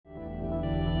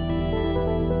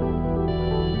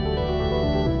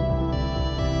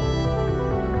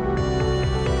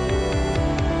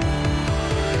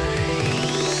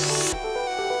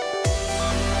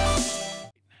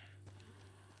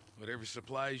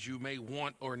supplies you may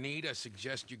want or need, I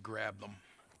suggest you grab them.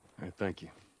 All right, thank you.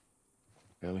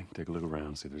 Ellie, take a look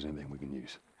around, see if there's anything we can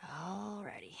use.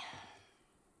 Alrighty.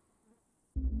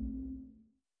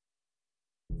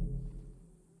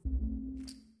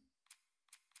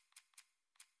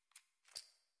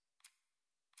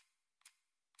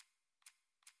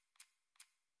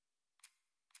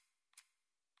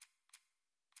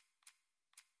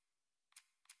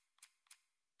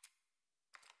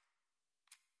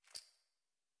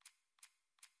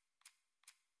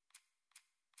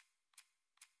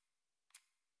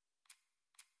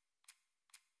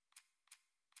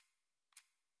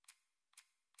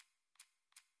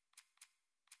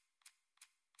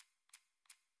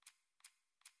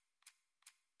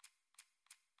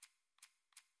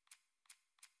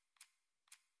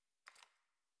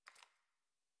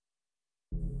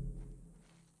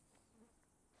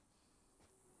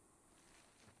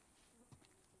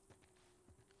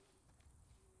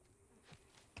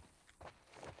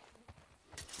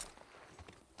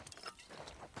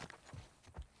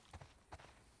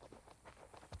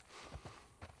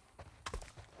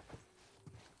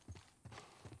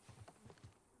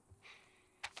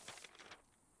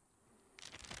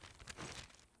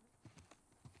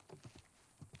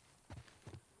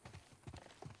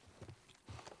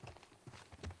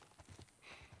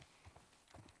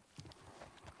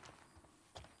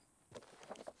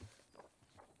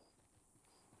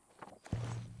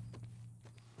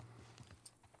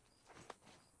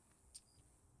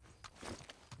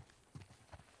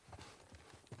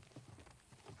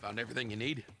 Found everything you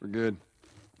need? We're good.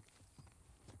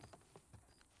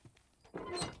 All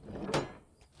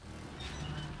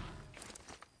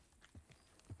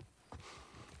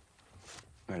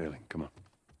right, Ellie, come on.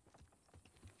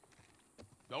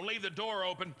 Don't leave the door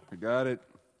open. We got it.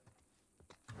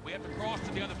 We have to cross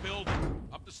to the other building.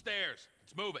 Up the stairs.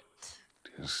 Let's move it.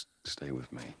 Just stay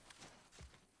with me.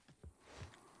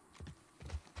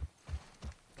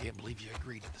 Can't believe you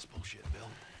agreed to this bullshit, Bill.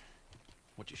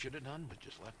 What you should have done was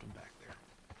just left him back there.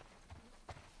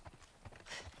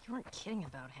 You weren't kidding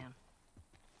about him.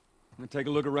 I'm gonna take a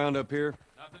look around up here.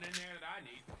 Nothing in there that I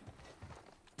need.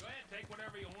 Go ahead, take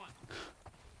whatever you want.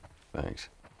 Thanks.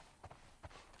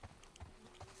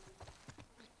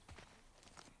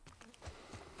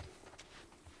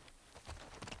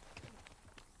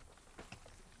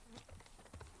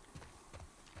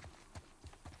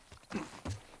 So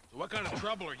what kind of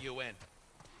trouble are you in?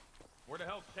 Where the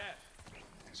hell's Tess?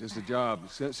 It's just a job.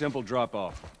 Simple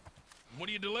drop-off. What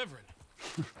are you delivering?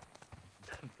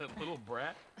 That little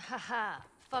brat? Haha,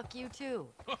 fuck you too.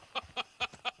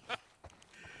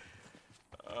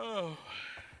 Oh.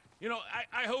 You know,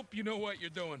 I hope you know what you're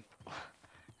doing. Are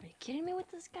you kidding me with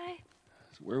this guy?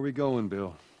 So where are we going,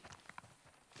 Bill?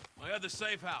 My other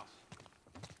safe house.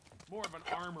 More of an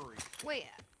armory. Wait,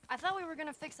 I thought we were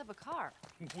gonna fix up a car.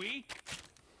 We?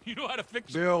 You know how to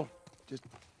fix Bill, just...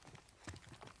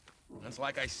 That's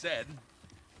like I said,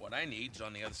 what I need's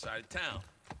on the other side of town.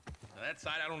 Now that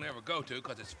side I don't ever go to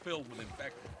because it's filled with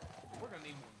infected. We're gonna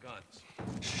need more guns.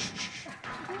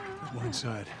 There's one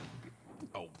inside.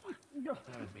 Oh,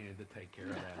 I needed to take care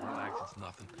of that. Relax, it's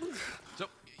nothing. So,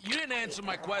 you didn't answer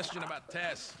my question about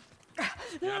Tess.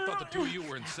 Yeah, I thought the two of you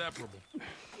were inseparable.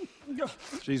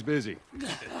 She's busy.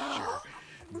 Sure,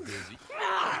 busy.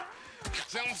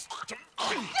 Sounds to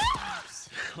me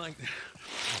like there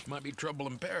might be trouble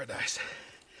in paradise.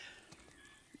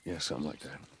 Yeah, something like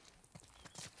that.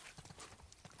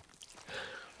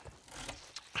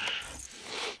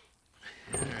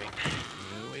 All right,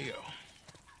 here we go.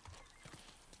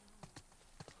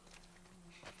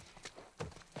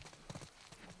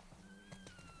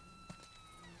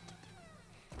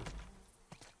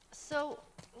 So,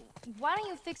 why don't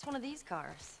you fix one of these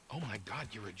cars? Oh my God,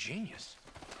 you're a genius.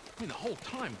 I mean, the whole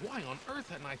time, why on earth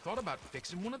hadn't I thought about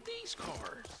fixing one of these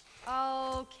cars?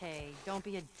 Okay, don't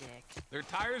be a dick. Their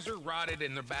tires are rotted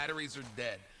and their batteries are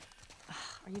dead.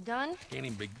 Are you done? Can't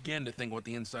even begin to think what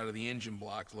the inside of the engine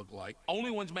blocks look like.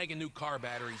 Only ones making new car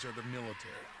batteries are the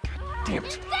military. Damn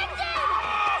it.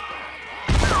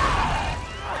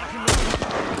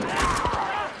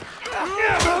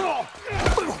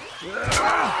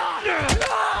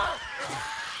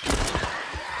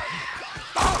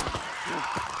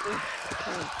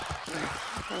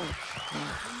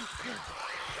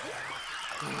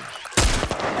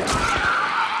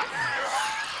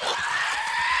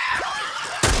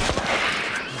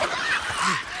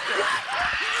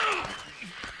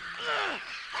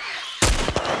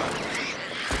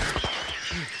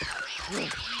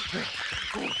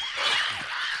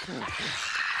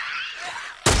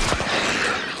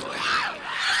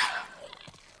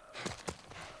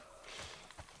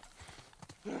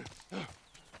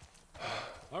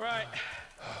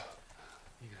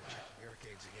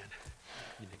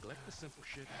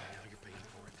 shit, now you're paying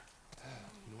for it.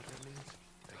 You know what that means?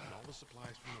 Taking all the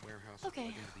supplies from the warehouse. Okay,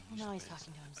 and plugging into the well, now he's use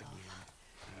talking to himself. again.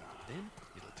 Then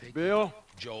it'll take Bill?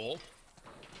 Joel,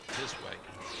 this way.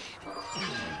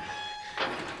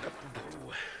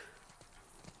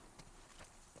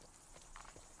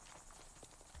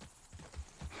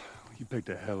 You picked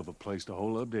a hell of a place to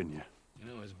hole up, didn't you?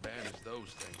 You know, as bad as those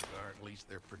things are, at least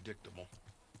they're predictable.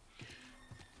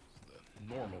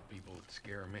 The normal people that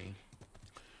scare me.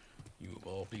 You of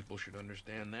all people should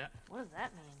understand that. What does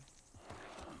that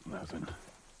mean? Nothing.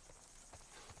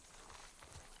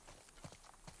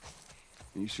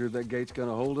 You sure that gate's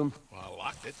gonna hold them? Well, I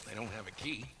locked it. They don't have a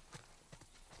key.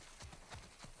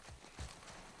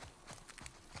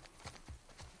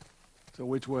 So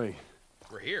which way?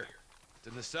 We're here. It's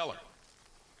in the cellar.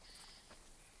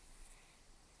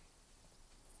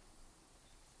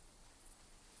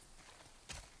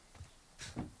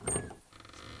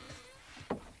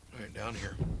 Right down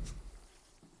here.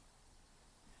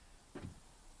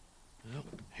 Well,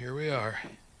 here we are.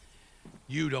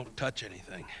 You don't touch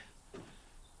anything.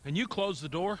 And you close the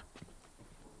door?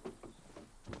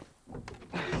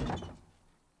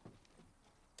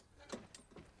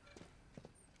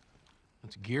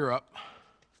 Let's gear up.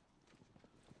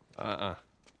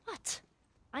 What?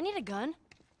 I need a gun.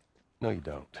 No, you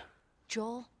don't.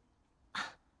 Joel,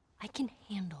 I can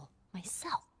handle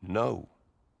myself. No.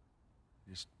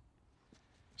 Just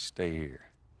stay here.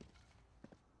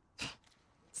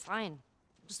 It's fine.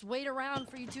 Just wait around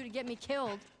for you two to get me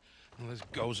killed. Well, this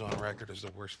goes on record as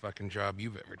the worst fucking job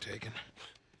you've ever taken.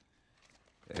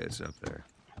 It's up there.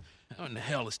 How in the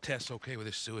hell is Tess okay with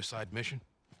this suicide mission?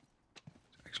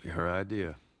 It's actually her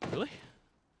idea. Really?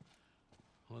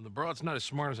 Well, the broad's not as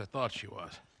smart as I thought she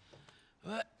was.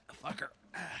 But, fuck her.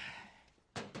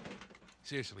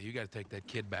 Seriously, you gotta take that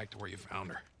kid back to where you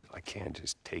found her. I can't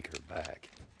just take her back.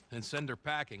 Then send her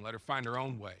packing, let her find her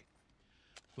own way.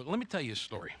 Look, let me tell you a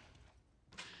story.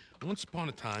 Once upon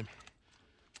a time,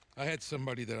 I had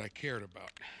somebody that I cared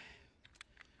about.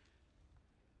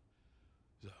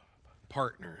 A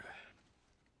partner.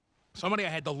 Somebody I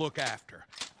had to look after.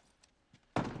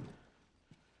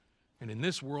 And in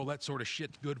this world, that sort of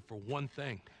shit's good for one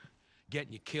thing.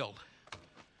 Getting you killed.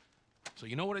 So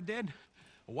you know what I did?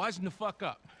 I wisened the fuck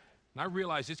up. And I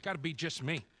realized it's gotta be just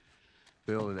me.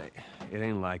 Bill, it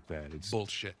ain't like that. It's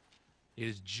Bullshit. It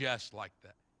is just like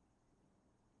that.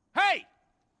 Hey!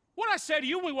 What'd I say to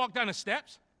you when we walked down the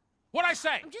steps? What'd I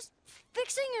say? I'm just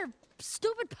fixing your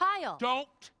stupid pile. Don't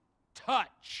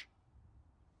touch.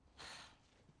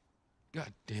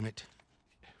 God damn it.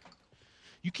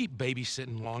 You keep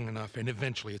babysitting long enough, and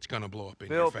eventually it's gonna blow up in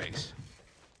your face.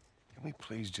 Can we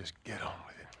please just get on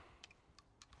with it?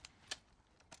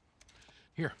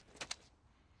 Here.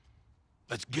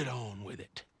 Let's get on with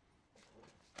it.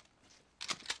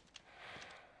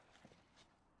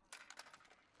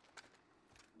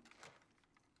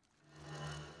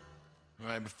 All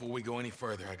right, before we go any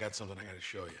further, I got something I gotta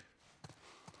show you.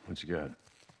 What you got?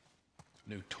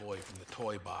 New toy from the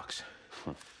toy box.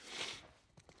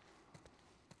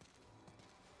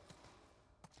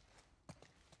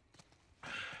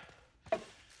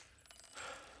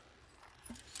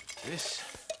 This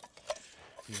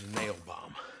is a nail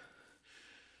bomb.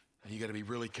 Now, you gotta be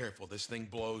really careful. This thing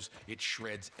blows, it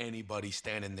shreds anybody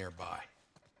standing nearby.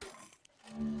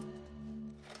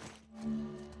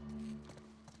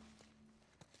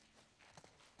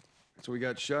 So we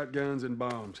got shotguns and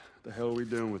bombs. What the hell are we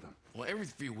doing with them? Well, every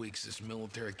few weeks, this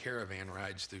military caravan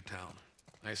rides through town.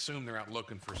 I assume they're out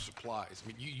looking for supplies. I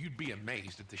mean, you'd be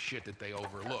amazed at the shit that they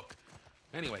overlook.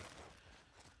 Anyway,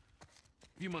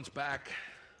 a few months back,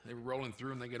 they were rolling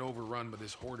through and they get overrun by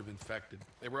this horde of infected.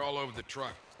 They were all over the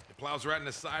truck. It plows right in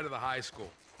the side of the high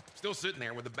school. Still sitting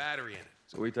there with a battery in it.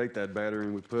 So we take that battery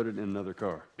and we put it in another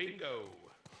car. Bingo.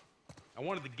 I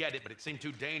wanted to get it, but it seemed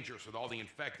too dangerous with all the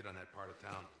infected on that part of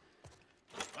town.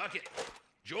 Fuck it.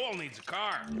 Joel needs a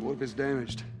car. Yeah, what if it's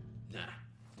damaged? Nah,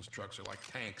 those trucks are like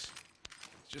tanks.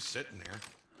 It's just sitting there.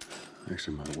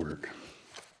 Actually might work.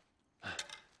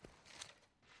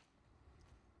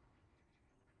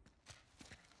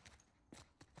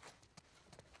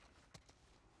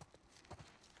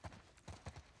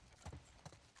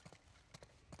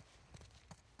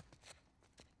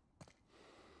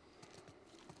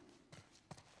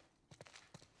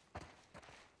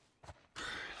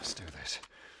 Let's do this.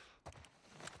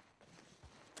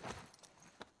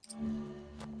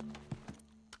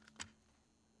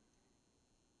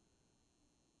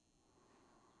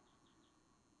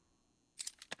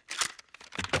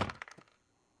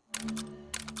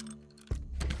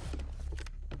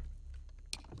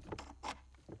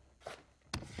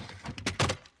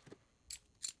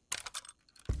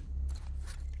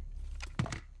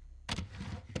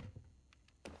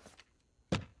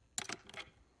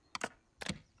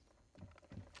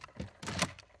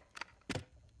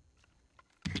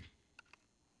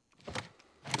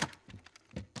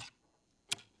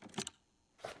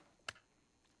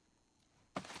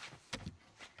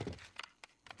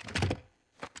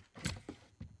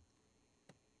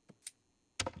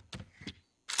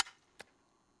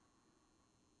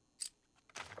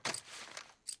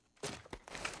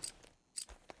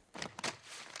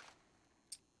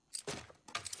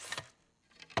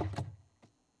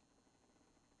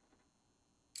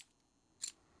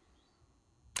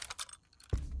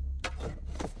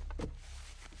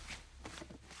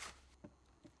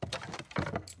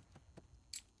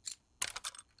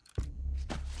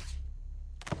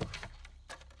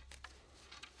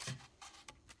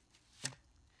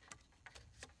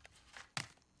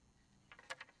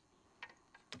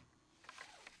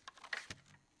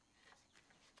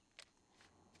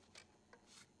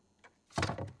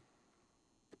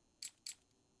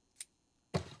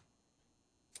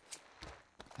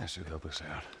 That should help us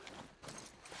out.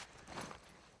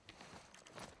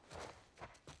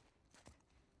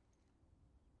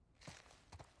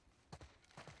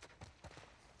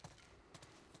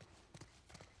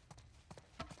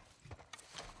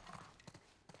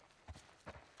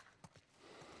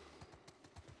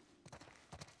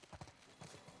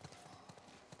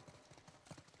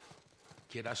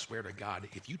 Kid, I swear to God,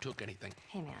 if you took anything...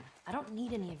 Hey, man, I don't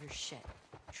need any of your shit.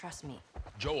 Trust me.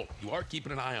 Joel, you are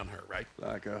keeping an eye on her, right?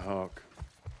 Like a hawk.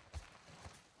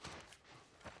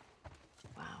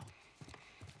 Wow.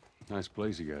 Nice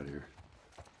place you got here.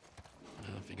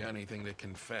 Well, if you got anything to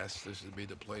confess, this would be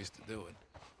the place to do it.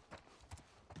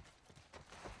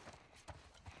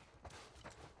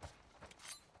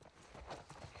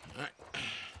 All right,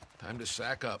 time to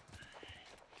sack up.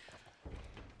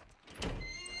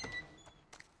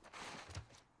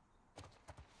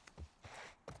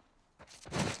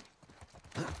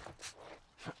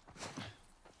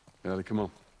 Ellie, come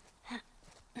on.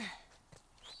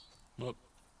 Look,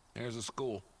 there's the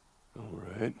school. All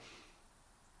right.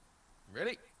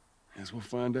 Ready? Guess we'll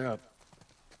find out.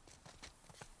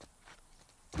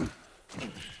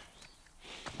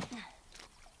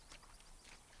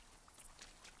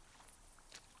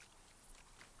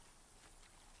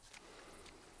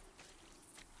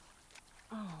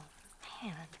 Oh,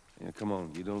 man. Yeah, come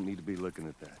on. You don't need to be looking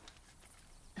at that.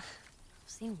 I've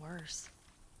seen worse.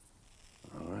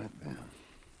 All right, then.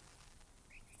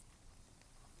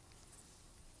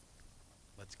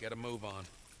 Let's get a move on.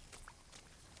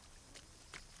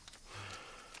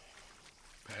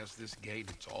 Past this gate,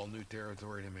 it's all new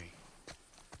territory to me.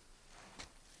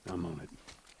 I'm on it.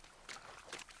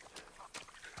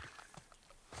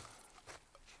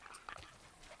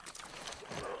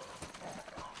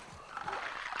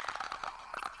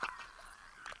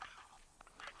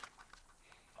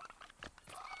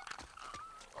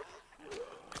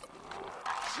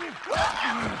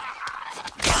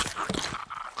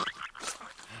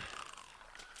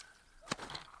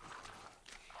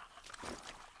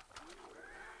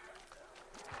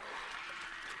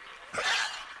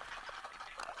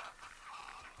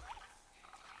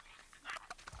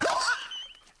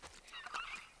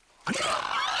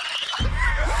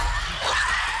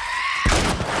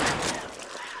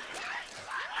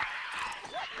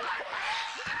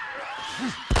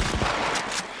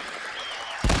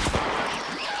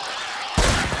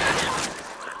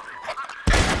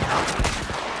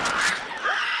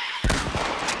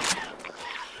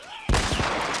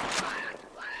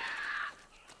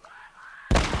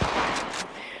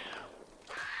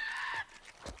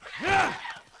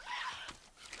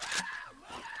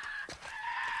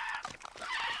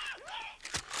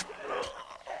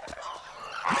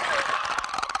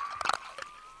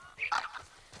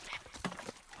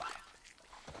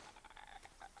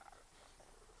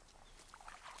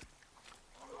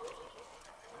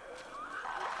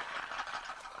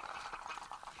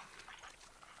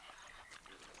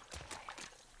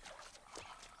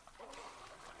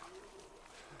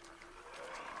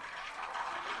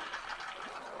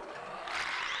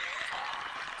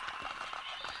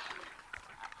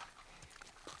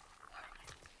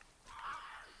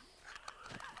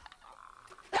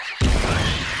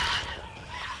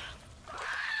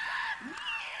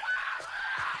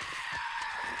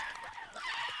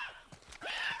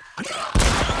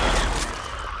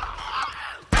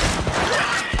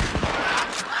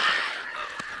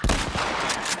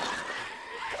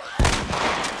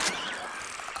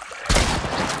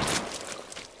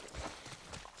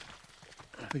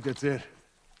 I think that's it.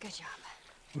 Good job.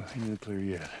 Nothing nuclear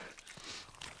yet.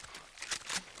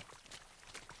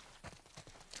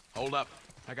 Hold up.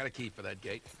 I got a key for that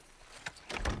gate.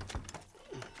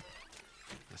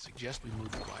 I suggest we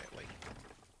move quietly.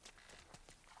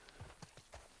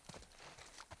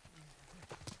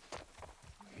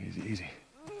 Easy, easy.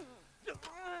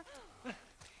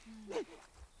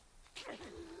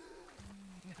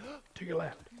 To your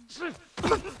left.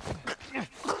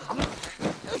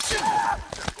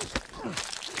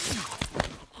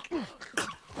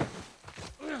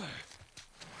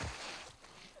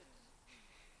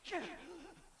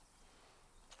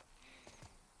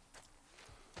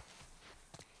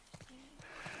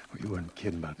 You weren't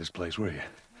kidding about this place, were you?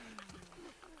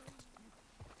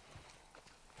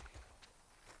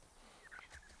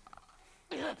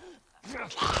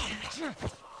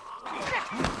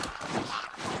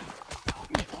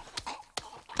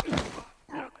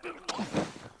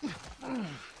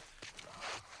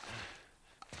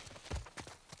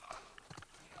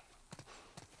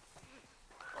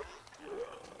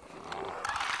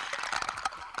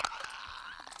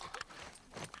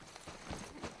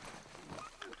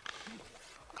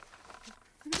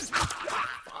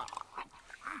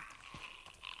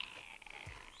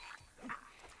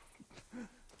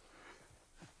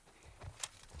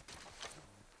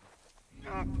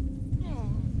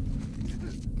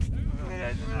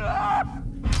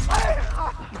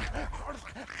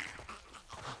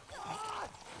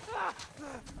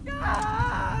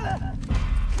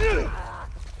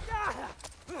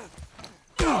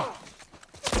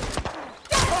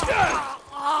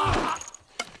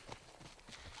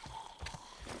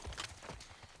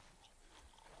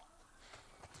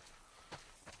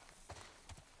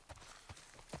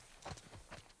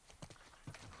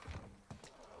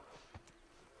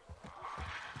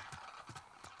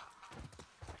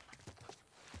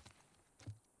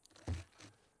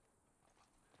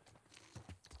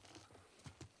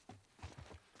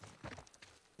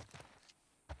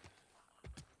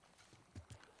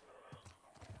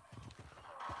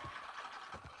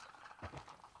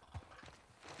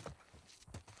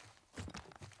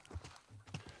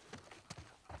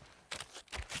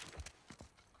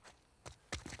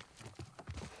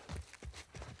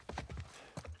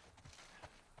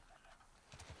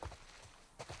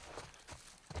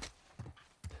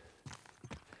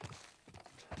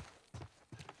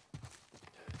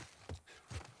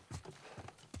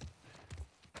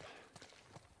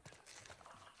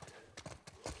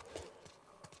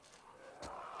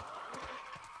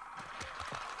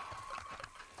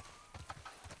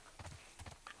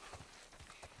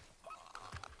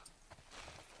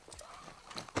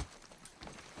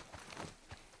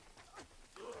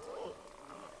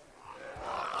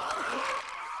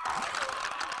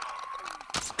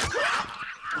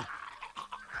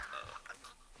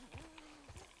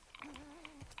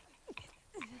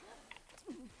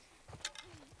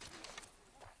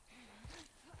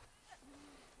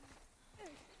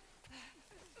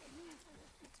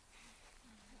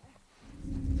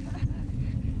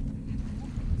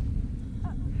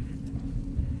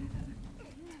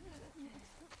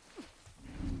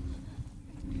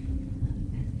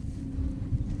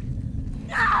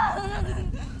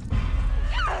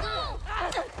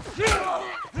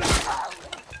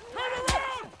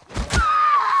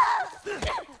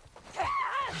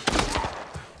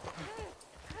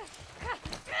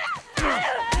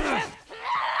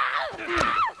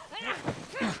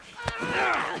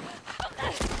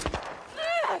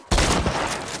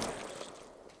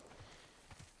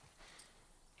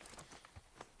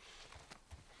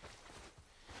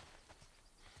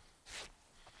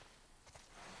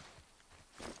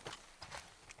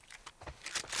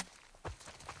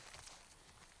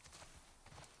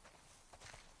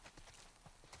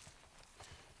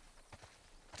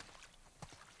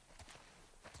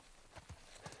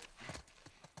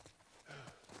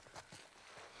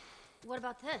 What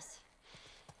about this?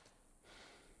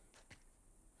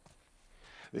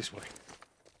 This way.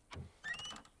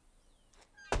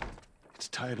 It's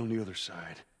tied on the other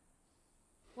side.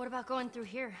 What about going through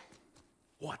here?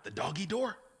 What, the doggy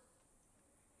door?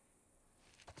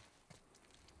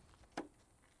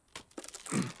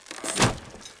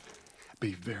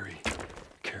 Be very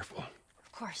careful.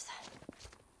 Of course.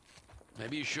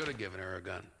 Maybe you should have given her a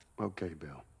gun. Okay,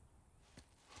 Bill.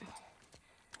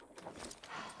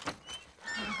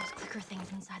 One of those clicker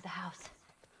things inside the house.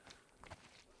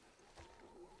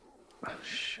 Oh,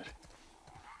 shit.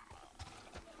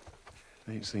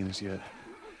 They ain't seen us yet.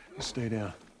 Just stay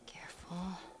down. Careful.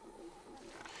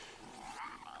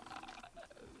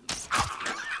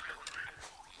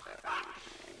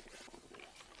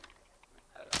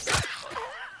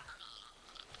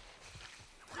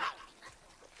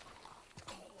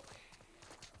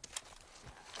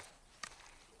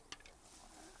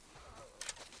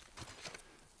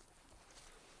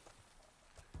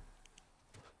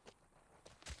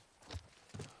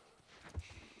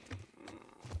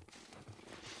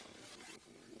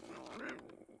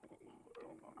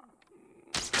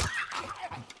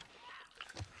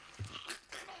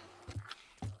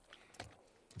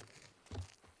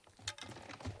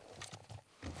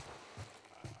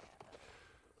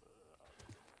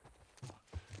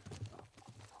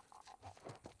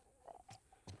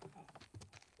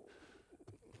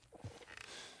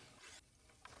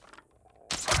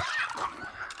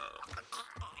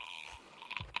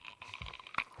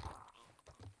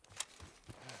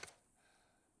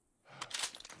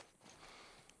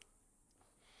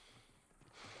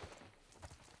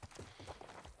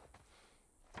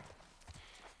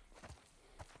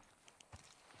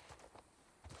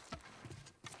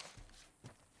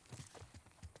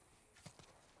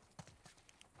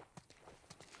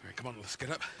 Come on, let's get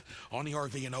up. On the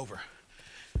RV and over.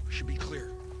 We should be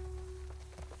clear.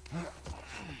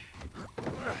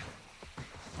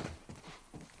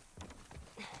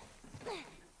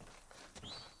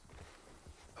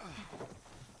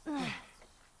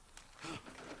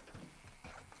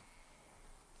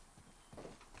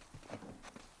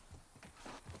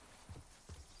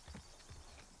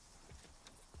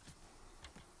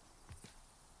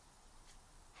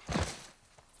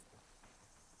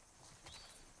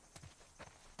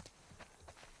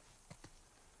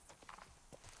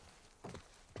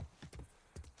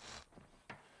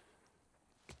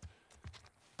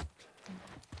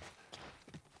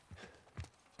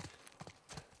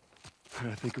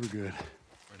 I think we're good.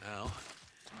 For now.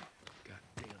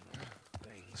 Goddamn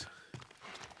things.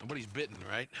 Nobody's bitten,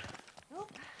 right?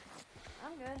 Nope.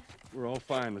 I'm good. We're all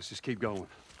fine. Let's just keep going.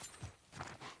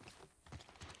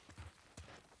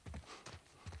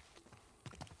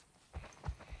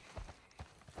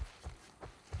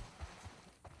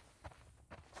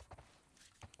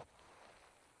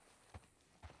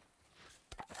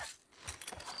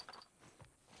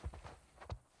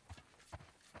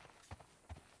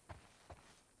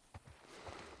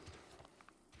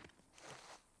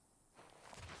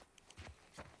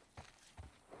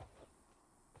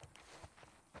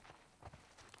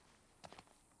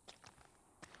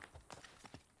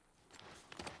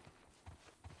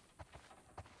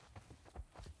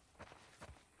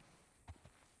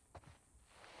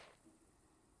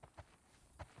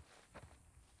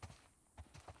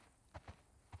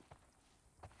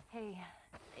 Hey,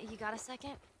 you got a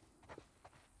second?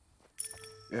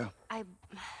 Yeah. I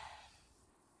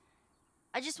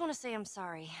just want to say I'm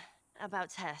sorry about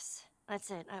Tess.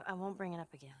 That's it. I won't bring it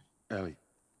up again. Ellie,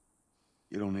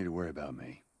 you don't need to worry about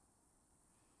me.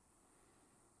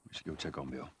 We should go check on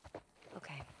Bill.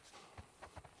 Okay.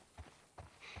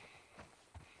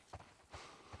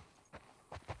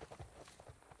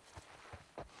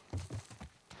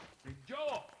 Hey,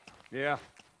 Joel! Yeah.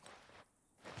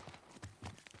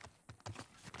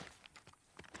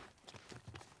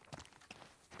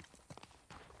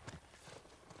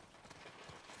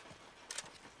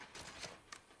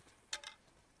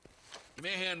 Give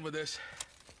me a hand with this.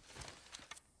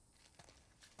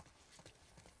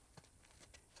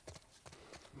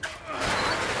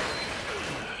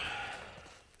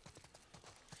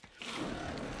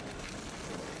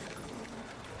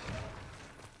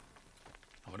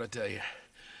 What'd I tell you?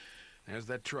 There's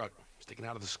that truck sticking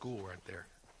out of the school right there.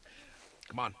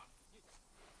 Come on.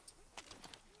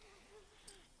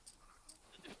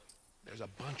 There's a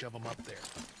bunch of them up there.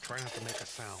 Try not to make a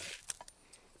sound.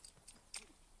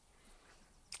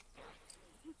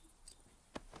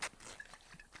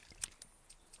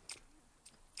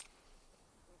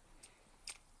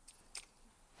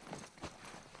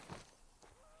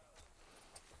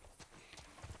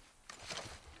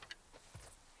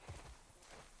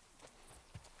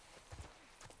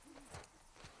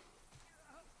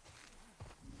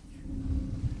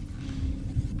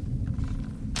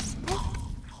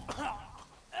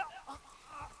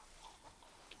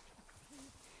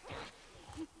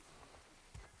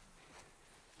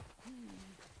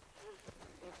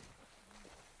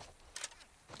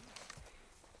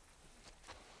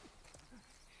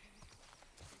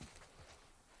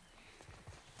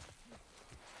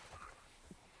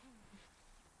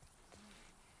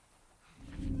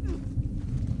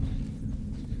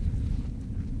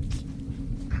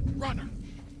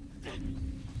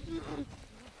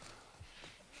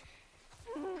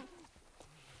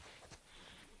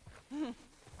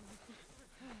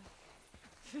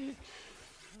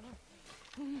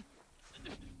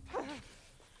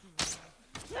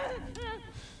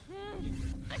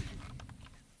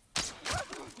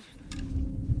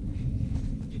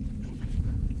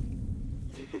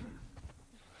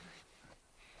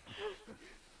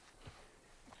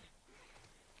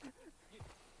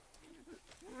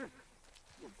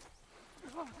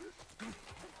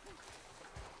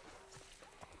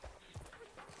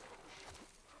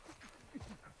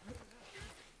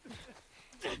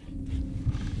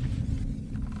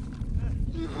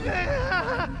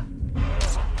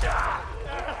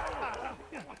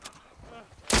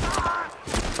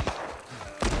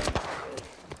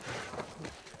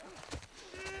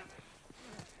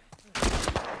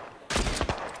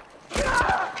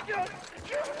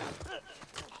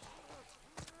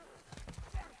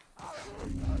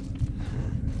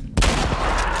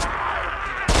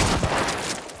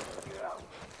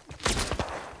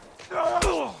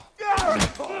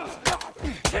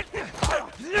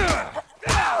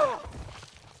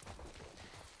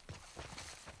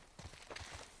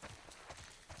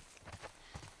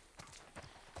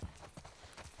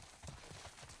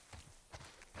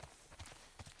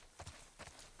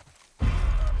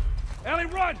 Ellie,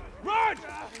 run! Run!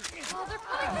 Oh, they're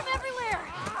coming from everywhere!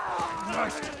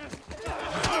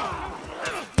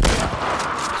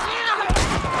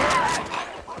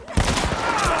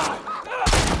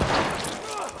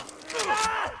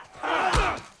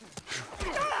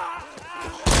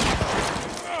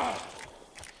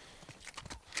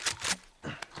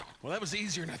 Well, that was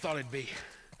easier than I thought it'd be.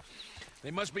 They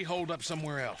must be holed up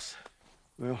somewhere else.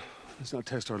 Well, let's not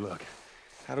test our luck.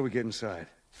 How do we get inside?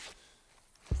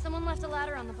 Someone left a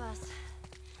ladder on the bus.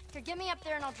 Here, get me up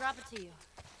there and I'll drop it to you.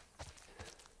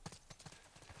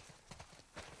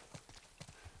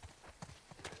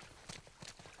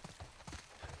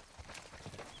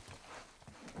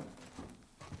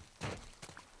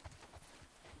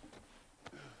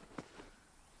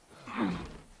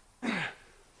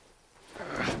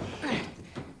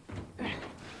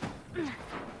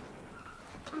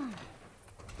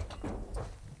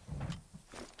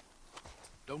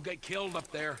 Don't get killed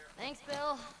up there. Thanks,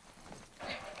 Bill.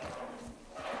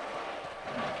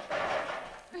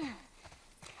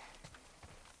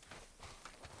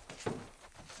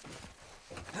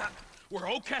 We're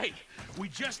okay. We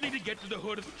just need to get to the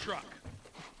hood of the truck.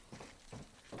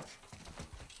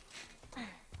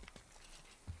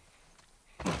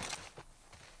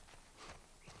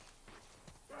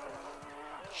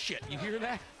 Shit, you hear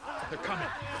that? They're coming.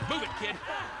 Move it, kid.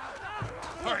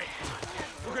 All right.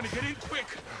 We're gonna get in quick.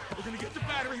 We're gonna get the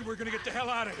battery. We're gonna get the hell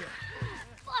out of here.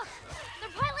 Fuck! They're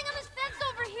piling on this fence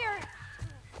over here!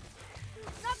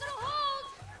 It's not gonna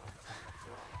hold!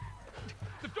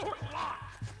 The door's locked.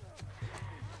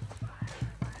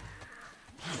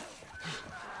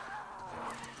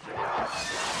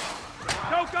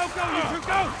 Go, go, go, you two,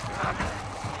 go!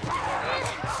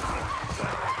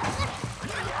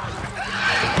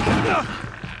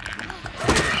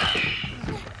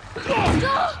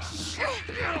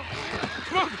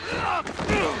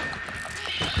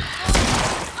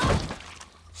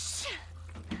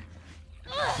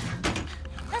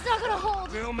 That's not gonna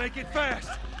hold! We'll make it fast.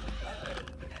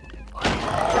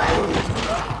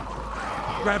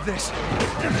 Grab this.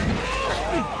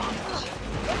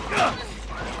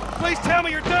 Please tell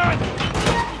me you're done!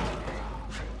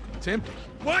 It's empty.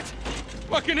 What?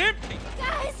 Fucking empty.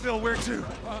 Guys! Bill, where to?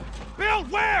 Bill,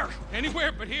 where?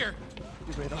 Anywhere but here.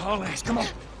 You better haul ass, come on.